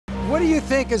what do you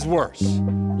think is worse?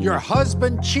 Your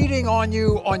husband cheating on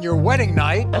you on your wedding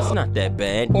night? That's not that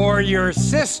bad. Or your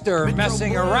sister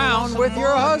messing around with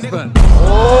your husband?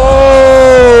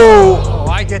 Oh!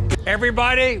 I get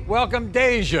everybody, welcome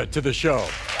Deja to the show.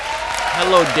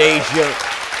 Hello, Deja.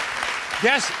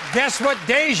 Guess what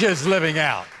Deja's living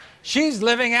out? She's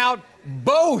living out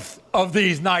both of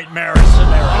these nightmare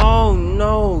scenarios. Oh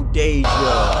no,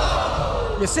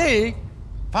 Deja. You see,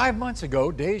 5 months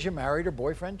ago, Deja married her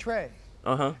boyfriend Trey.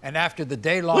 Uh-huh. And after the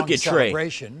day-long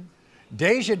celebration,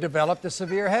 Deja developed a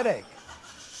severe headache.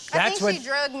 I think she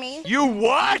drugged me. You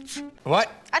what?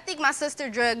 What? I think my sister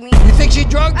drugged me. You think she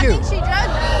drugged you? I think she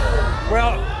drugged me.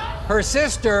 Well, her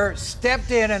sister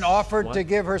stepped in and offered to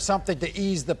give her something to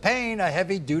ease the pain, a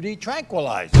heavy-duty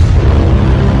tranquilizer.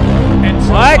 And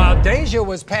so while Deja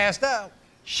was passed out,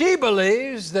 she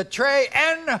believes that Trey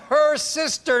and her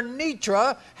sister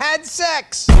Nitra had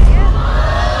sex.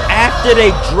 After they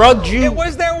drugged you? It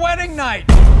was their wedding night.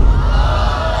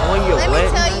 On your Let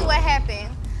wedding me tell night? you what happened.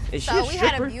 Is So she a we had a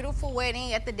stripper? beautiful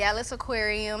wedding at the Dallas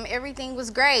Aquarium. Everything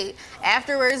was great.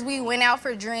 Afterwards, we went out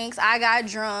for drinks. I got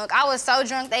drunk. I was so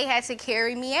drunk they had to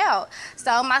carry me out.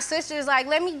 So my sister's like,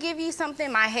 let me give you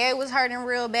something. My head was hurting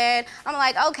real bad. I'm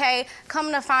like, okay.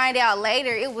 Come to find out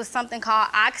later, it was something called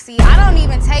Oxy. I don't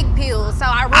even take pills, so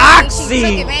I really think she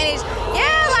took advantage.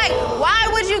 Yeah, like, why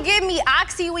would you give me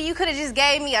Oxy when you could have just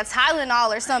gave me a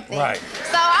Tylenol or something? Right.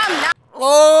 So I'm not.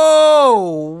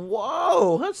 Oh,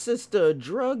 whoa, her sister a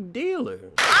drug dealer.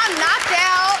 I'm knocked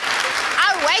out.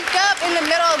 I wake up in the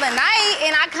middle of the night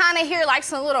and I kind of hear like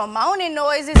some little moaning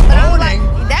noises, but I'm like,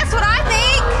 that's what I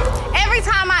think. Every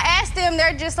time I ask them,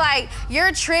 they're just like,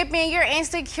 you're tripping, you're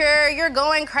insecure, you're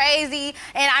going crazy.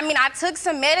 And I mean, I took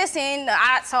some medicine,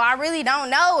 so I really don't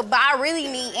know, but I really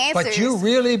need answers. But you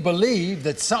really believe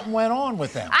that something went on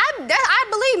with them? I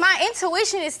believe my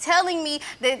intuition is telling me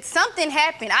that something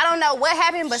happened. I don't know what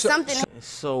happened, but something happened.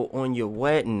 So on your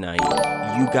wedding night,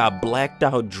 you got blacked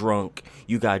out drunk,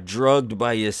 you got drugged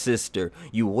by your sister,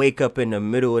 you wake up in the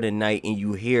middle of the night and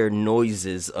you hear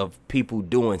noises of people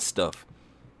doing stuff.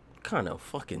 What kind of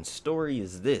fucking story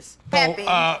is this? So,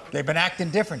 they've been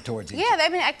acting different towards each other. Yeah,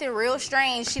 they've been acting real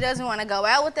strange. She doesn't want to go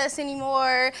out with us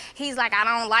anymore. He's like, I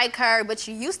don't like her, but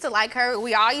you used to like her.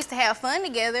 We all used to have fun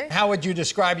together. How would you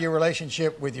describe your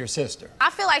relationship with your sister? I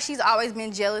feel like she's always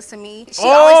been jealous of me. She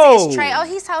always says, Trey, oh,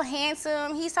 he's so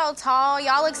handsome, he's so tall,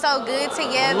 y'all look so good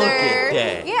together. Look at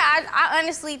that. Yeah, I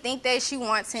honestly think that she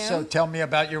wants him. So tell me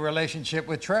about your relationship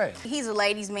with Trey. He's a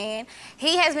ladies' man.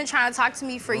 He has been trying to talk to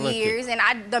me for years, and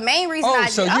the main reason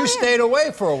so you stayed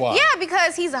away for a while? Yeah,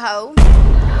 because he's a hoe.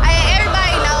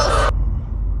 Everybody knows.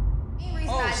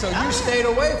 So you stayed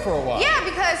away for a while? Yeah,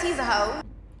 because he's a hoe.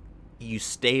 You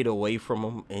stayed away from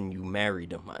him and you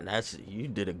married him. You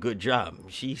did a good job.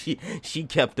 She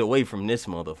kept away from this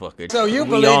motherfucker. So you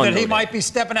believe that he might be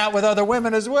stepping out with other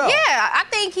women as well? Yeah, I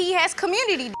think he has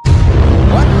community.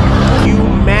 What? You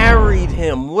married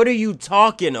him. What are you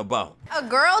talking about? A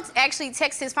girl actually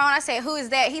texted his phone. I said, who is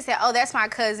that? He said, oh, that's my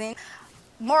cousin.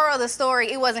 Moral of the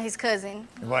story, it wasn't his cousin.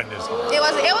 It wasn't his cousin. It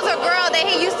was a girl that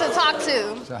he used to talk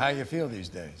to. So how you feel these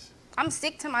days? I'm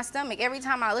sick to my stomach. Every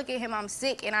time I look at him, I'm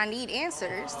sick and I need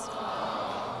answers.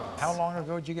 How long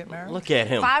ago did you get married? Look at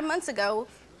him. 5 months ago.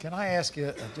 Can I ask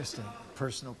you just a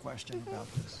personal question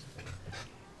about this?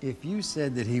 If you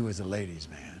said that he was a ladies'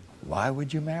 man, why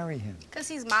would you marry him? Because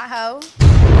he's my hoe.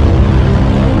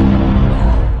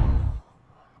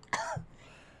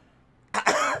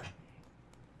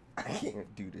 I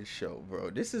can't do this show,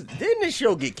 bro. Didn't this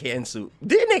show get canceled?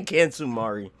 Didn't they cancel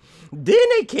Mari?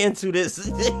 Didn't they cancel this?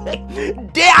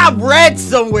 I read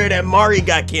somewhere that Mari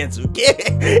got canceled.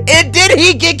 And did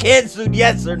he get canceled?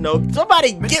 Yes or no?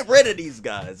 Somebody get rid of these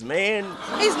guys, man.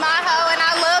 He's my hoe and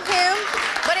I love him.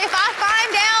 But if I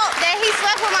find out that he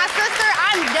slept with my sister,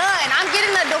 I'm done. I'm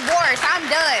getting a divorce. I'm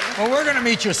done. Well, we're gonna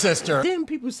meet your sister. Didn't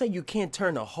people say you can't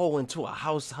turn a hoe into a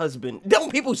house husband?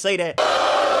 Don't people say that?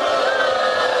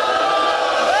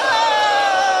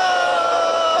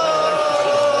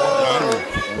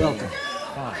 Welcome.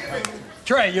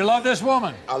 Trey, you love this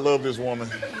woman? I love this woman.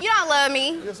 You don't love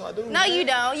me. Yes, I do. No, you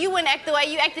don't. You wouldn't act the way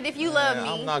you acted if you loved me.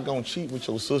 I'm not gonna cheat with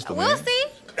your sister, We'll man. see.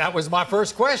 That was my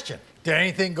first question. Did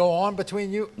anything go on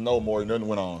between you? No, Maury, nothing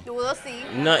went on. We'll see.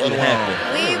 Nothing happened.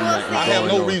 We will see. I have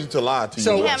no reason to lie to you.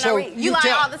 So, You have no reason. You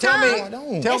lie all the tell time. me, No, I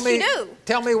don't. tell Yes, me, you do.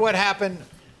 tell me what happened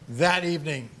that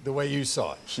evening, the way you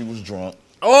saw it. She was drunk.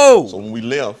 Oh! So when we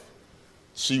left,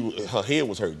 her head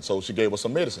was hurting, so she gave us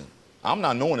some medicine. I'm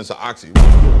not knowing it's an oxy. What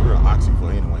you give a girl oxy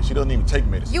for anyway? She doesn't even take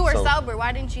medicine. You were so. sober.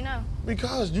 Why didn't you know?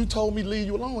 Because you told me to leave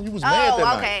you alone. You was mad that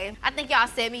night. Oh, okay. I think y'all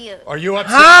set me up. Are you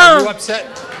upset? Are you upset?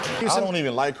 I don't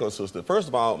even like her sister. First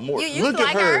of all, more You look used to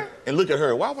at like her her? and look at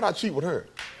her. Why would I cheat with her?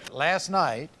 Last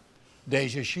night,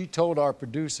 Deja, she told our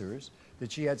producers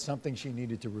that she had something she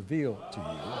needed to reveal to you,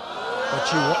 but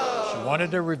she wanted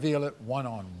to reveal it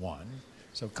one-on-one.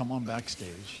 So come on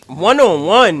backstage.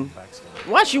 One-on-one?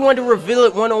 Why she wanted to reveal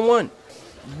it one-on-one?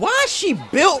 Why is she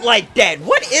built like that?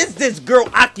 What is this girl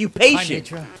occupation? Hi,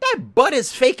 Nitra. That butt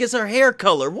is fake as her hair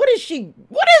color. What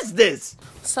is this?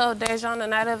 So, Deja, on the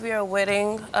night of your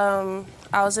wedding, I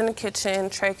was in the kitchen.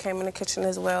 Trey came in the kitchen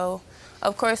as well.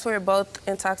 Of course, we were both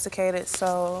intoxicated,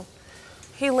 so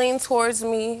he leaned towards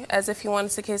me as if he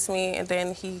wanted to kiss me, and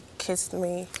then he kissed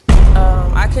me.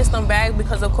 I kissed him back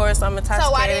because, of course, I'm intoxicated.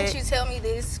 So why didn't you tell me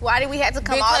this? Why did we have to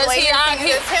come all the way here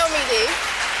to tell me this?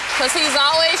 Because he's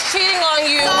always cheating on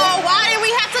you. So why did we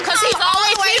have to come Because he's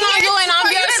always cheating on you, and I'm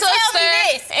your sister.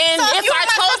 And so if I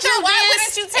told you why this,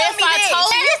 wouldn't you tell me I this?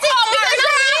 told you, Because you're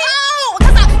a hoe.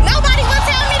 Because nobody will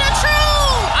tell me the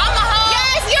truth. I'm a hoe.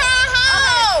 Yes, you're a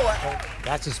hoe.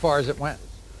 That's as far as it went.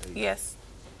 Yes.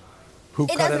 Who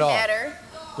It cut it doesn't off? matter.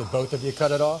 Did both of you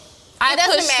cut it off? I It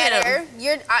doesn't pushed matter. him.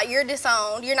 You're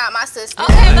disowned. You're not my sister.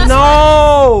 Okay, that's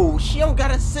No, she don't got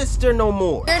a sister no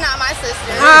more. You're not my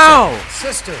sister. How?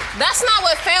 Sister. That's not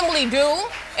what family do.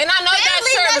 And I know that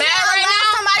Family you're does mad not right allow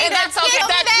now, somebody and to that's okay. tell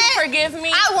me That that. you forgive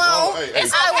me. I won't. Oh, hey,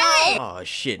 It's I okay. won't. Oh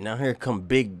shit! Now here come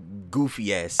big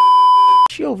goofy ass.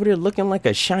 She over there looking like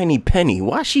a shiny penny.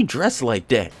 Why she dressed like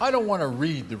that? I don't want to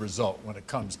read the result when it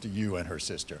comes to you and her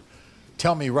sister.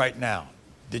 Tell me right now,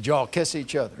 did y'all kiss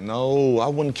each other? No, I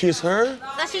wouldn't kiss her.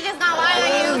 So she just gonna lie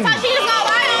on you. So she just gonna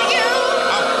lie on you.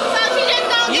 So she just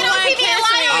gonna You get on ain't TV and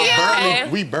lie on you. Okay.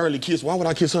 We barely kissed. Why would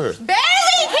I kiss her?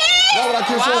 Barely kiss. Why would I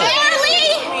kiss her?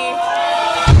 Barely.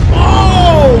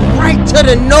 Oh, right to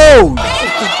the nose.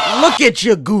 Look at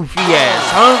your goofy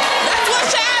ass, huh? That's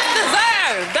what your ass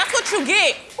deserve. That's what you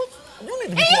get. You need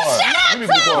to be quiet. You need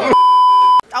to be quiet.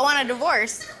 I want a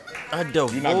divorce. A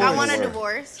divorce. You're not going I want a nowhere.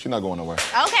 divorce. She's not going nowhere.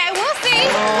 Okay, we'll see.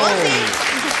 We'll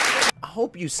see. I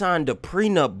hope you signed a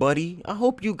prenup, buddy. I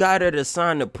hope you got her to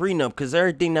sign a prenup, because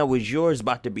everything that was yours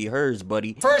about to be hers,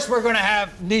 buddy. First, we're going to have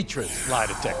Nitra's lie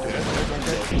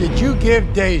detector. Did you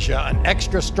give Deja an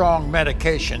extra strong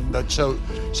medication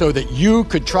so that you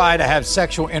could try to have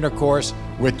sexual intercourse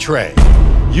with Trey?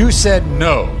 You said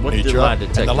no, What did the Nitra, lie and the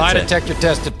detector lie say? detector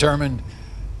test determined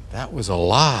that was a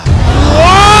lie.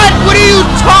 What? What are you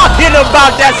talking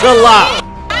about? That's a lie.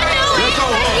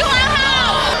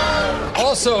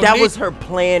 Also, That was her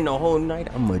plan the whole night.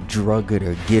 I'm gonna drug her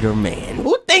to get her man.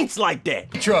 Who thinks like that?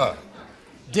 Nitra,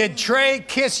 did Trey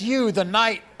kiss you the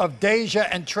night of Deja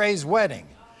and Trey's wedding?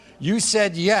 You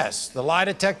said yes. The lie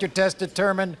detector test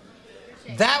determined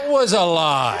that was a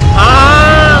lie.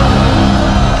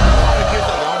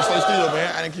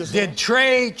 I didn't kiss her. Did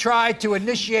Trey try to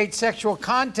initiate sexual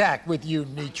contact with you,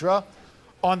 Nitra,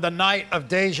 on the night of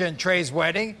Deja and Trey's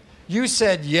wedding? You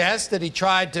said yes, that he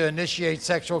tried to initiate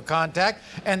sexual contact,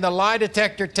 and the lie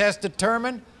detector test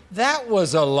determined that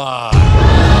was a lie.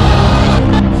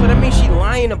 So that means she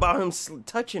lying about him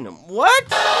touching him. What?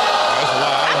 That's a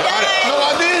lie. No,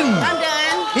 I didn't. I'm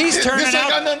done. He's turning This ain't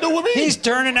got nothing to do with me. He's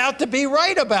turning out to be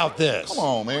right about this. Come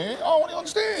on, man. I don't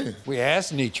understand. We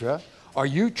asked Nitra, are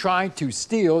you trying to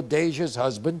steal Deja's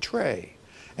husband, Trey?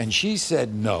 And she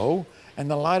said no, and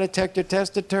the lie detector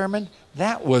test determined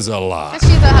that was a lie.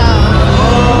 She's a hoe.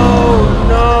 Oh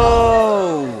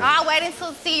no! I'll wait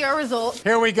until see your result.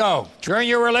 Here we go. During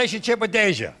your relationship with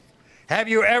Deja, have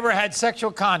you ever had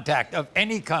sexual contact of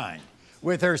any kind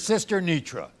with her sister,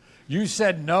 Nitra? You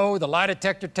said no. The lie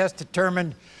detector test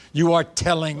determined you are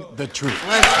telling the truth.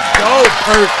 Let's go,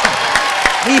 Perk.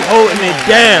 He holding it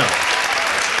down.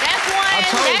 That's one.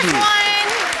 told you.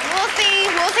 We'll see.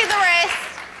 We'll see the rest.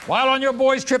 While on your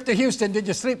boys' trip to Houston, did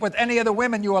you sleep with any of the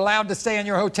women you allowed to stay in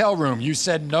your hotel room? You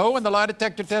said no, and the lie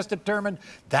detector test determined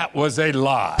that was a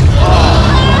lie.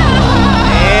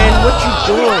 Man, what you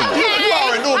doing? You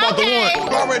already knew about the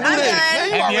one. You already knew I'm that. done. Man,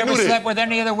 you Have you already ever knew that. slept with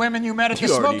any of the women you met at the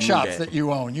You already smoke knew shops that. that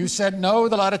you own? You said no,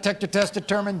 the lie detector test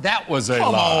determined that was a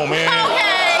Come lie. on, man.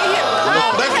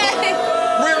 Okay.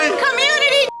 Really?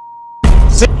 Community.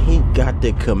 He got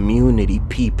the community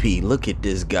PP. Look at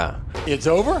this guy. It's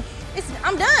over?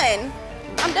 I'm done.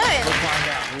 I'm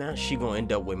done. Now she gonna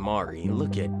end up with Mari.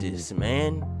 Look at this,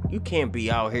 man. You can't be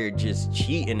out here just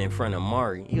cheating in front of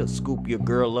Mari. He'll scoop your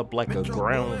girl up like a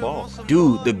ground ball.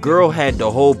 Dude, the girl had the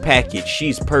whole package.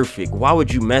 She's perfect. Why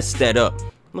would you mess that up?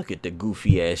 Look at the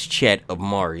goofy ass chat of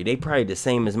Mari. They probably the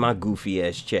same as my goofy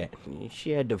ass chat.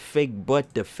 She had the fake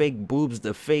butt, the fake boobs,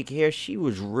 the fake hair. She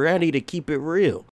was ready to keep it real.